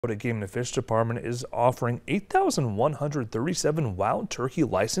The Game and Fish Department is offering 8,137 wild turkey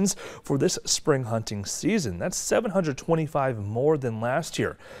license for this spring hunting season. That's 725 more than last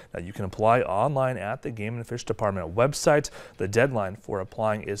year. Now you can apply online at the Game and Fish Department website. The deadline for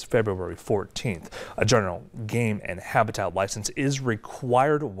applying is February 14th. A general game and habitat license is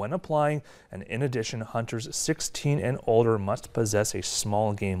required when applying, and in addition, hunters 16 and older must possess a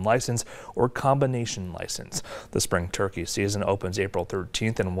small game license or combination license. The spring turkey season opens April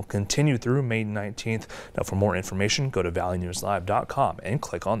 13th and will continue through May 19th. Now, for more information, go to valleynewslive.com and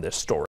click on this story.